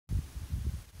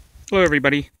Hello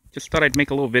everybody, just thought I'd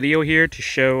make a little video here to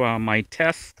show my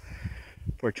tests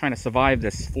for trying to survive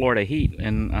this Florida heat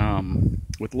and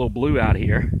with a little blue out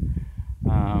here.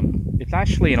 It's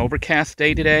actually an overcast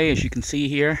day today, as you can see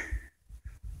here,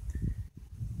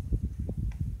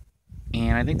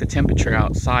 and I think the temperature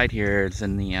outside here is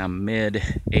in the mid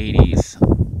 80s.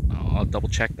 I'll double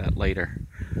check that later.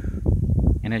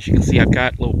 And as you can see, I've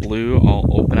got a little blue all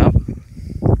open up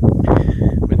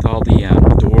with all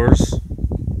the doors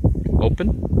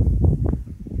open,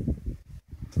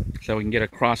 so we can get a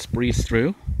cross breeze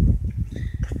through.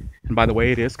 And by the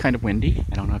way, it is kind of windy.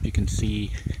 I don't know if you can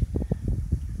see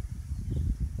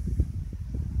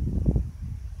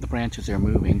the branches are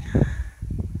moving.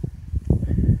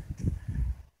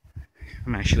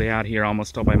 I'm actually out here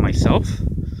almost all by myself.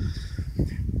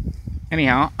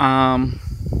 Anyhow,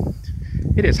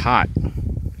 it is hot.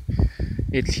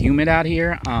 It's humid out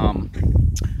here.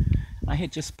 I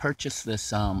had just purchased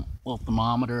this little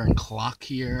thermometer and clock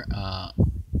here a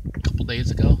couple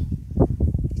days ago.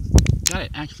 Got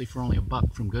it actually for only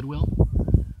 $1 from Goodwill,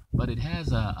 but it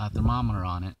has a thermometer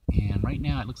on it, and right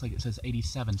now it looks like it says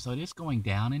 87, so it is going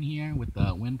down in here with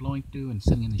the wind blowing through and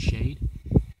sitting in the shade.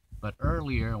 But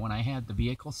earlier, when I had the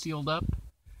vehicle sealed up,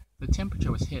 the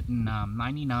temperature was hitting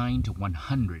 99 to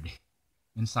 100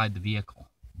 inside the vehicle.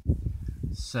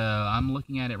 So I'm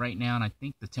looking at it right now, and I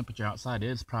think the temperature outside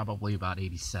is probably about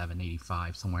 87,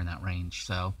 85, somewhere in that range.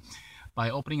 So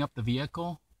by opening up the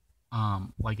vehicle,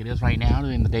 like it is right now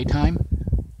in the daytime,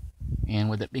 and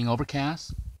with it being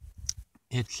overcast,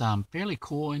 it's fairly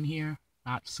cool in here.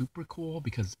 Not super cool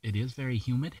because it is very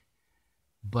humid,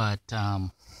 but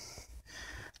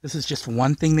this is just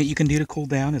one thing that you can do to cool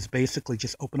down, is basically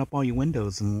just open up all your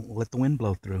windows and let the wind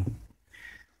blow through.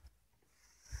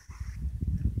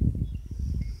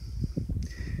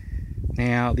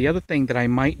 Now, the other thing that I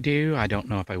might do, I don't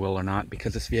know if I will or not,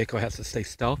 because this vehicle has to stay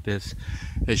stealth, is,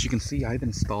 as you can see, I've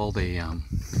installed a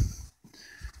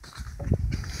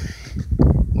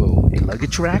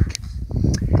luggage rack.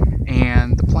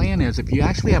 And the plan is, if you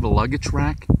actually have a luggage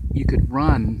rack, you could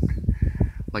run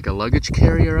like a luggage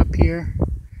carrier up here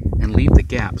and leave the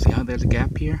gap. See how there's a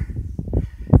gap here?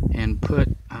 And put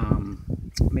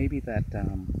maybe that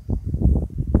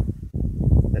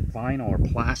vinyl or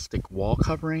plastic wall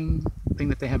covering thing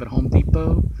that they have at Home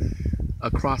Depot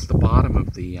across the bottom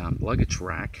of the luggage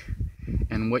rack.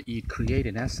 And what you'd create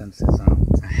in essence is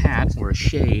a hat or a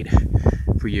shade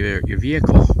for your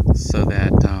vehicle, so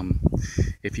that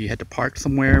if you had to park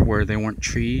somewhere where there weren't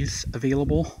trees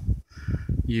available,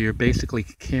 you're basically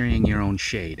carrying your own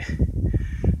shade.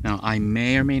 Now, I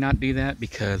may or may not do that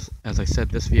because, as I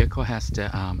said, this vehicle has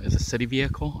to is a city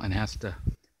vehicle and has to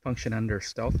function under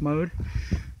stealth mode.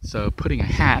 So putting a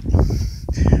hat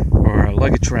or a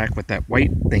luggage rack with that white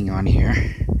thing on here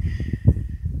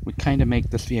would kind of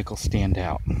make this vehicle stand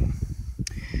out.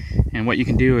 And what you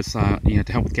can do is, to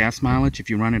help with gas mileage, if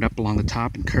you run it up along the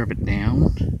top and curve it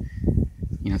down,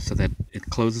 so that it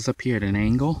closes up here at an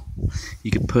angle, you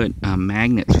could put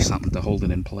magnets or something to hold it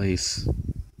in place.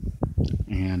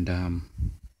 And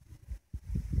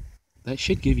that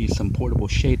should give you some portable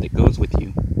shade that goes with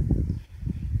you.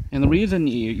 And the reason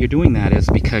you're doing that is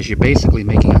because you're basically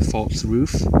making a false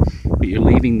roof, but you're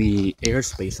leaving the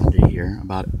airspace under here.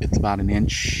 It's about 1.5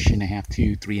 inches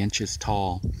to 3 inches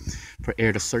tall for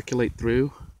air to circulate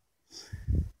through,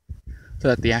 so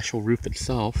that the actual roof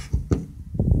itself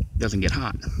doesn't get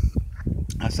hot.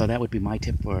 So that would be my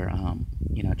tip for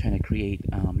trying to create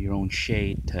your own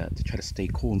shade to try to stay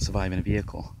cool and survive in a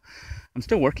vehicle. I'm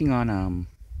still working on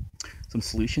some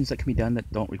solutions that can be done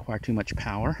that don't require too much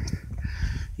power.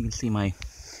 You can see my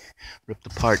ripped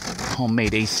apart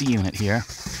homemade AC unit here.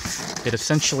 It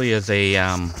essentially is a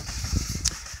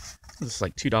it's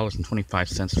like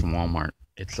 $2.25 from Walmart.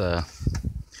 It's a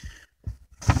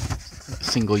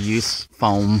single-use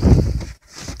foam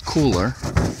cooler,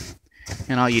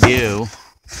 and all you do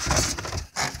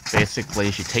basically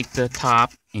is you take the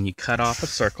top and you cut off a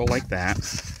circle like that,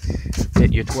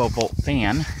 get your 12-volt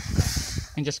fan,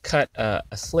 and just cut a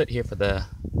slit here for the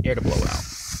air to blow out.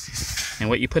 And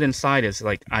what you put inside is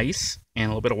like ice and a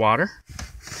little bit of water.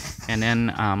 And then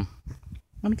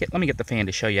let me get the fan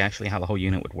to show you actually how the whole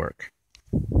unit would work.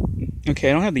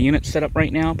 Okay, I don't have the unit set up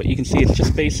right now, but you can see it's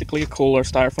just basically a cooler,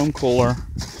 styrofoam cooler.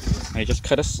 I just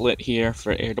cut a slit here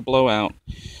for air to blow out.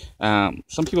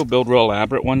 Some people build real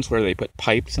elaborate ones where they put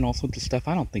pipes and all sorts of stuff.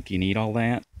 I don't think you need all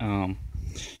that. You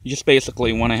just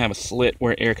basically want to have a slit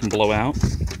where air can blow out.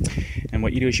 And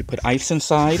what you do is you put ice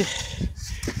inside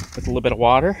with a little bit of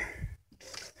water,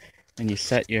 and you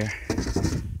set your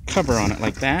cover on it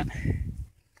like that,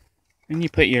 Then you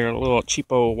put your little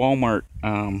cheapo Walmart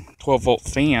 12-volt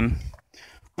fan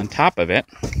on top of it,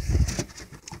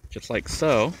 just like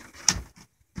so.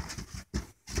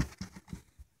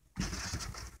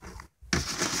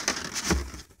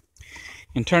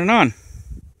 And turn it on.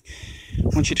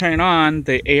 Once you turn it on,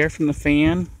 the air from the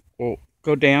fan will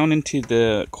go down into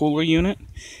the cooler unit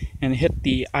and hit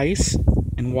the ice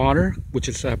and water, which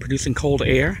is producing cold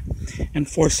air, and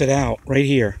force it out right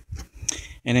here.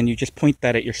 And then you just point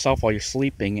that at yourself while you're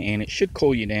sleeping, and it should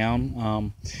cool you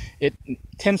down. It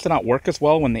tends to not work as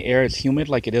well when the air is humid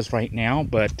like it is right now,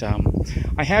 but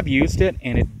I have used it,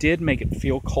 and it did make it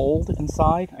feel cold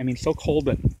inside. I mean, so cold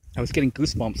that I was getting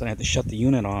goosebumps and I had to shut the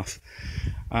unit off.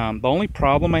 The only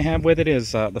problem I have with it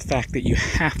is the fact that you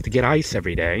have to get ice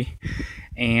every day,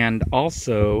 and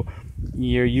also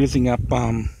you're using up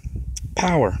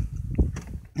power.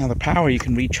 Now the power you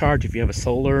can recharge if you have a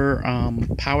solar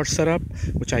power setup,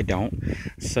 which I don't.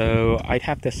 So I'd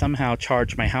have to somehow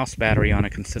charge my house battery on a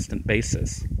consistent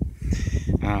basis.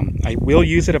 I will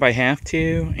use it if I have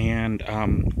to, and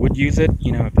would use it,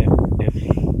 you know,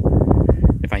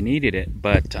 if I needed it.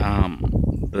 But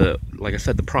like I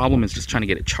said, the problem is just trying to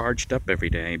get it charged up every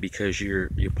day because you're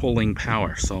pulling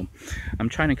power. So I'm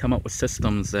trying to come up with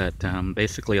systems that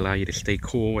basically allow you to stay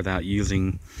cool without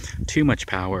using too much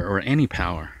power or any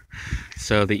power.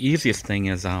 So the easiest thing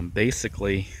is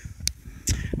basically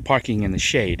parking in the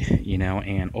shade, you know,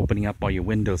 and opening up all your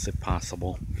windows if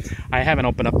possible. I haven't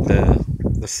opened up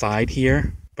the side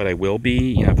here, but I will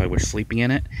be, you know, if I were sleeping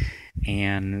in it.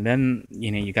 And then,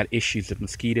 you know, you got issues with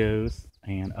mosquitoes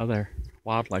and other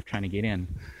wildlife trying to get in.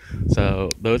 So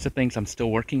those are things I'm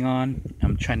still working on.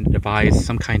 I'm trying to devise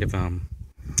some kind of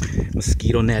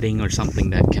mosquito netting or something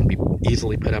that can be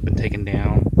easily put up and taken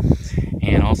down,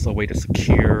 and also a way to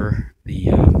secure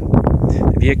the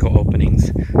vehicle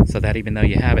openings so that even though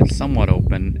you have it somewhat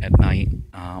open at night,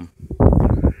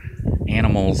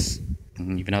 animals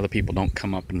and even other people don't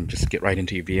come up and just get right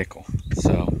into your vehicle.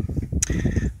 So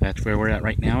that's where we're at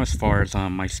right now as far as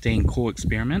my staying cool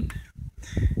experiment.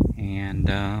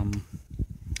 And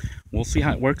we'll see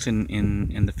how it works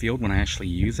in the field when I actually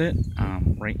use it.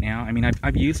 Right now, I mean,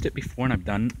 I've used it before, and I've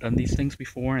done these things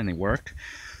before, and they worked,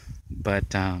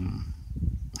 but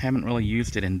haven't really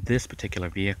used it in this particular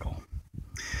vehicle.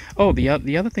 Oh, the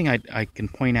other thing I can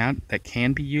point out that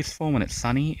can be useful when it's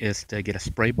sunny is to get a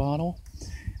spray bottle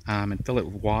and fill it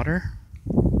with water.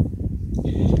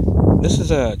 This is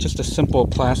just a simple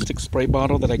plastic spray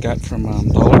bottle that I got from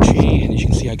Dollar Tree, and as you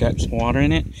can see, I got some water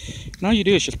in it. And all you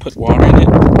do is just put water in it,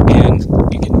 and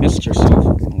you can mist yourself.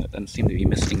 Well, it doesn't seem to be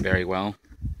misting very well.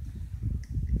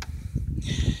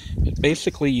 But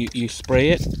basically, you spray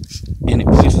it, and it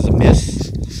produces a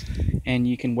mist, and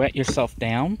you can wet yourself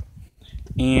down.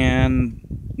 And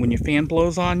when your fan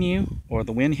blows on you, or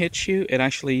the wind hits you, it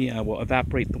actually will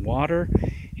evaporate the water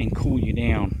and cool you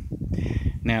down.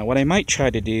 Now, what I might try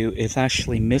to do is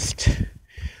actually mist,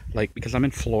 like, because I'm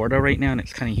in Florida right now and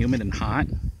it's kind of humid and hot.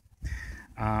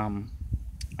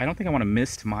 I don't think I want to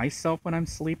mist myself when I'm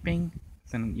sleeping,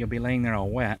 then you'll be laying there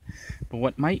all wet. But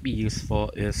what might be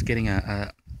useful is getting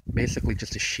basically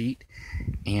just a sheet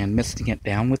and misting it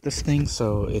down with this thing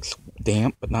so it's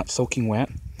damp but not soaking wet.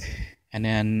 And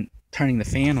then turning the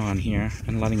fan on here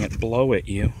and letting it blow at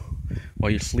you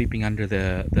while you're sleeping under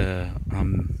the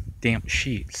damp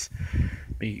sheets.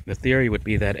 The theory would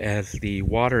be that as the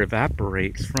water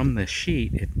evaporates from the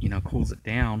sheet, it, you know, cools it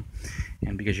down,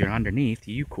 and because you're underneath,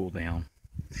 you cool down.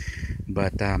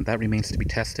 But that remains to be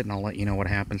tested, and I'll let you know what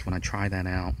happens when I try that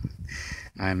out.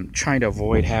 I'm trying to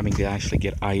avoid having to actually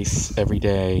get ice every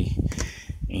day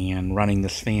and running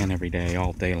this fan every day,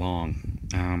 all day long,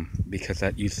 because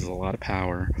that uses a lot of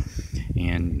power,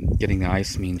 and getting the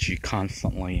ice means you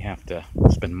constantly have to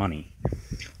spend money.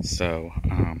 So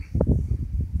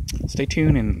stay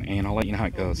tuned, and I'll let you know how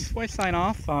it goes. Before I sign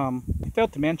off, I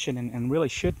failed to mention, and really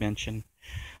should mention,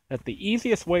 that the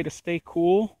easiest way to stay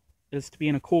cool is to be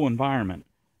in a cool environment.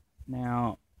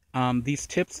 Now, these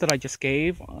tips that I just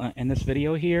gave in this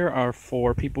video here are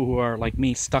for people who are like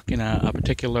me, stuck in a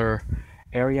particular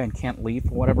area and can't leave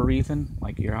for whatever reason.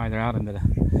 Like you're either out in the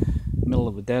middle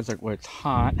of the desert where it's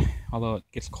hot, although it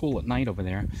gets cool at night over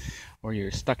there, or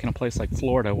you're stuck in a place like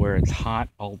Florida where it's hot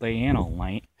all day and all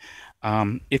night.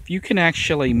 If you can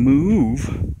actually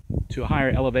move to a higher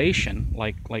elevation,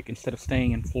 like instead of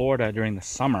staying in Florida during the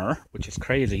summer, which is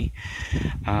crazy,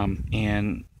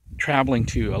 and traveling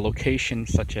to a location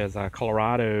such as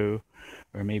Colorado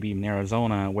or maybe even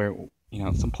Arizona, where, you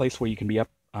know, some place where you can be up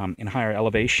in higher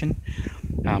elevation,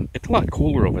 it's a lot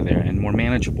cooler over there and more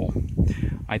manageable.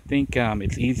 I think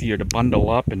it's easier to bundle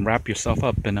up and wrap yourself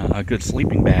up in a good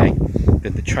sleeping bag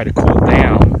than to try to cool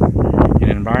down in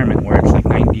an environment where it's like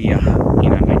 90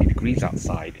 degrees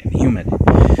outside and humid.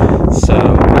 So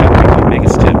that would be my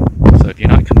biggest tip. So if you're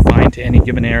not confined to any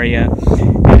given area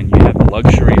and you have the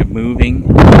luxury of moving,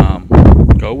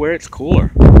 go where it's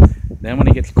cooler. Then when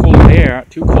it gets cooler there,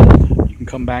 too cold, you can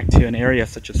come back to an area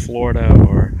such as Florida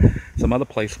or some other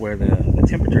place where the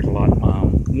temperature is a lot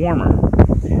warmer.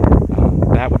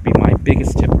 That would be my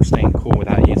biggest tip for staying cool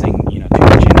without using too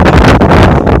much energy.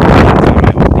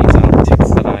 I hope these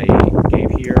tips that I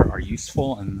gave here are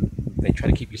useful and they try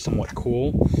to keep you somewhat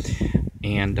cool.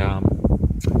 And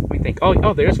we think,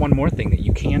 oh, there's one more thing that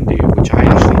you can do, which I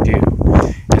actually do,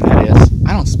 and that is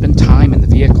I don't spend time in the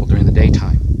vehicle during the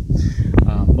daytime.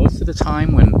 Most of the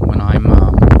time when I'm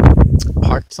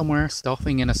parked somewhere,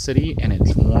 stealthing in a city, and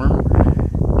it's warm,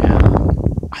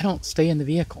 I don't stay in the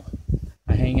vehicle.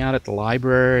 I hang out at the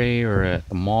library or at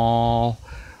the mall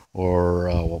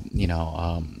or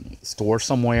store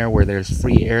somewhere where there's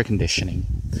free air conditioning,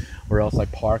 or else I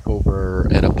park over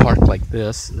at a park like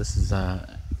this. This is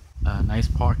a nice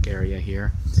park area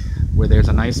here where there's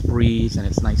a nice breeze and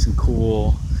it's nice and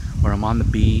cool, or I'm on the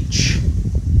beach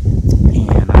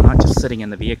and I'm not just sitting in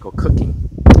the vehicle cooking.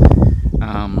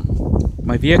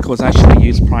 My vehicle is actually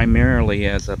used primarily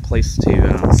as a place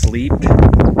to sleep,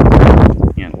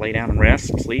 lay down and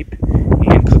rest, sleep,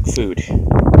 and cook food.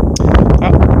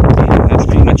 That's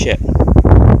pretty much it.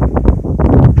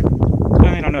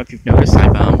 I don't know if you've noticed,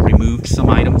 I've removed some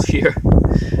items here.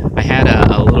 I had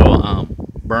a little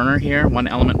burner here,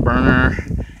 1-element burner,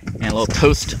 and a little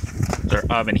toaster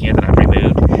oven here that I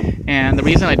removed. And the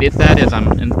reason I did that is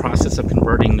I'm in the process of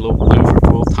converting low blue for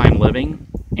full-time living,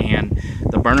 and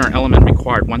the burner element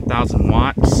required 1,000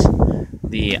 watts.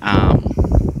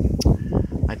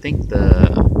 I think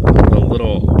the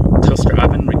little toaster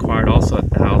oven required also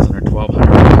 1,000 or 1,200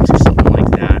 watts or something like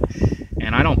that.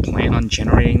 And I don't plan on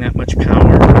generating that much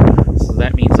power, so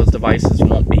that means those devices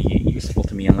won't be useful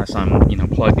to me unless I'm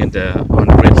plugged into on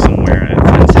the grid somewhere at a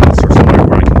friend's house or somewhere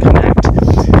where I can connect,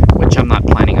 which I'm not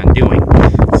planning on doing.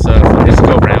 So for this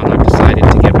go round, I've decided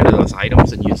to get rid of those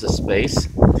items and use the space.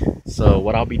 So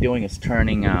what I'll be doing is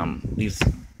turning these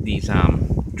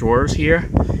drawers here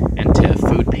into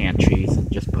food pantries,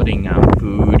 and just putting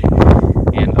food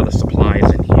and other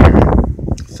supplies in here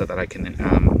so that I can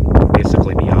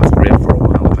basically be off grid for a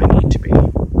while if I need to be.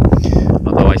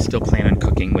 Although I still plan on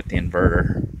cooking with the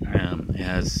inverter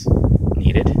as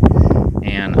needed.